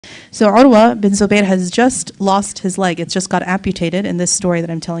So Urwa bin Zubair has just lost his leg. It's just got amputated in this story that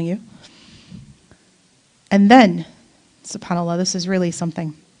I'm telling you. And then, subhanAllah, this is really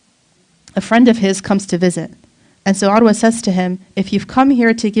something. A friend of his comes to visit. And so Urwa says to him, if you've come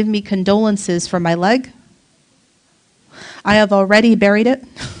here to give me condolences for my leg, I have already buried it.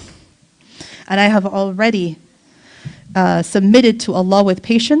 And I have already submitted to Allah with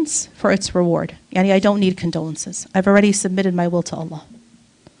patience for its reward. Yani I don't need condolences. I've already submitted my will to Allah.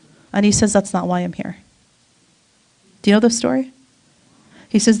 And he says, that's not why I'm here. Do you know the story?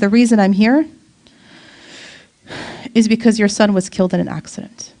 He says, the reason I'm here is because your son was killed in an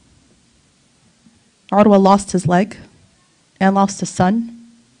accident. Urwa lost his leg and lost his son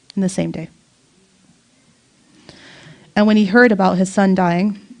in the same day. And when he heard about his son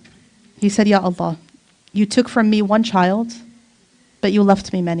dying, he said, Ya Allah, you took from me one child, but you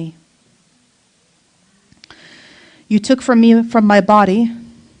left me many. You took from me, from my body,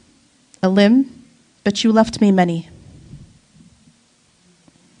 a limb, but you left me many.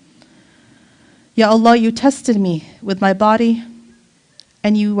 Ya Allah, you tested me with my body,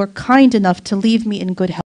 and you were kind enough to leave me in good health.